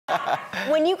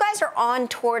When you guys are on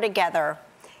tour together,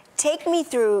 take me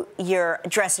through your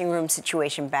dressing room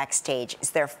situation backstage.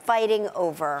 Is there fighting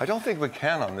over... I don't think we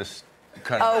can on this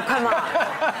kind of... Oh, come on.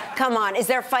 Come on. Is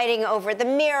there fighting over the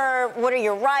mirror? What do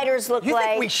your riders look You like?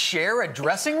 think we share a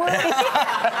dressing room?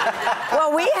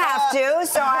 Well, we have to,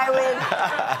 so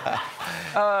I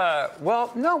would...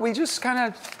 Well, no, we just kind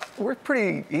of... We're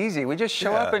pretty easy. We just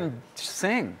show up and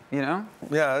sing, you know?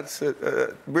 Yeah, it's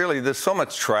really, there's so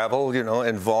much travel, you know,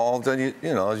 involved. And,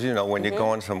 you know, as you know, when you're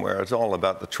going somewhere, it's all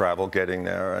about the travel, getting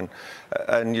there.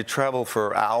 And you travel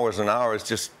for hours and hours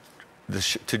just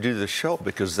to do the show,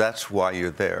 because that's why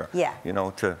you're there. Yeah. You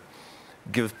know, to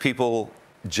give people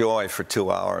joy for 2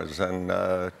 hours and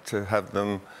to have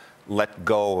them let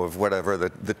go of whatever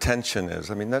the tension is.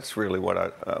 I mean, that's really what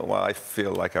I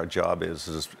feel like our job is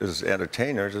as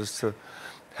entertainers, is to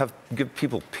give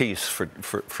people peace for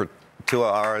 2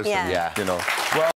 hours. Yeah. And, you know. Well,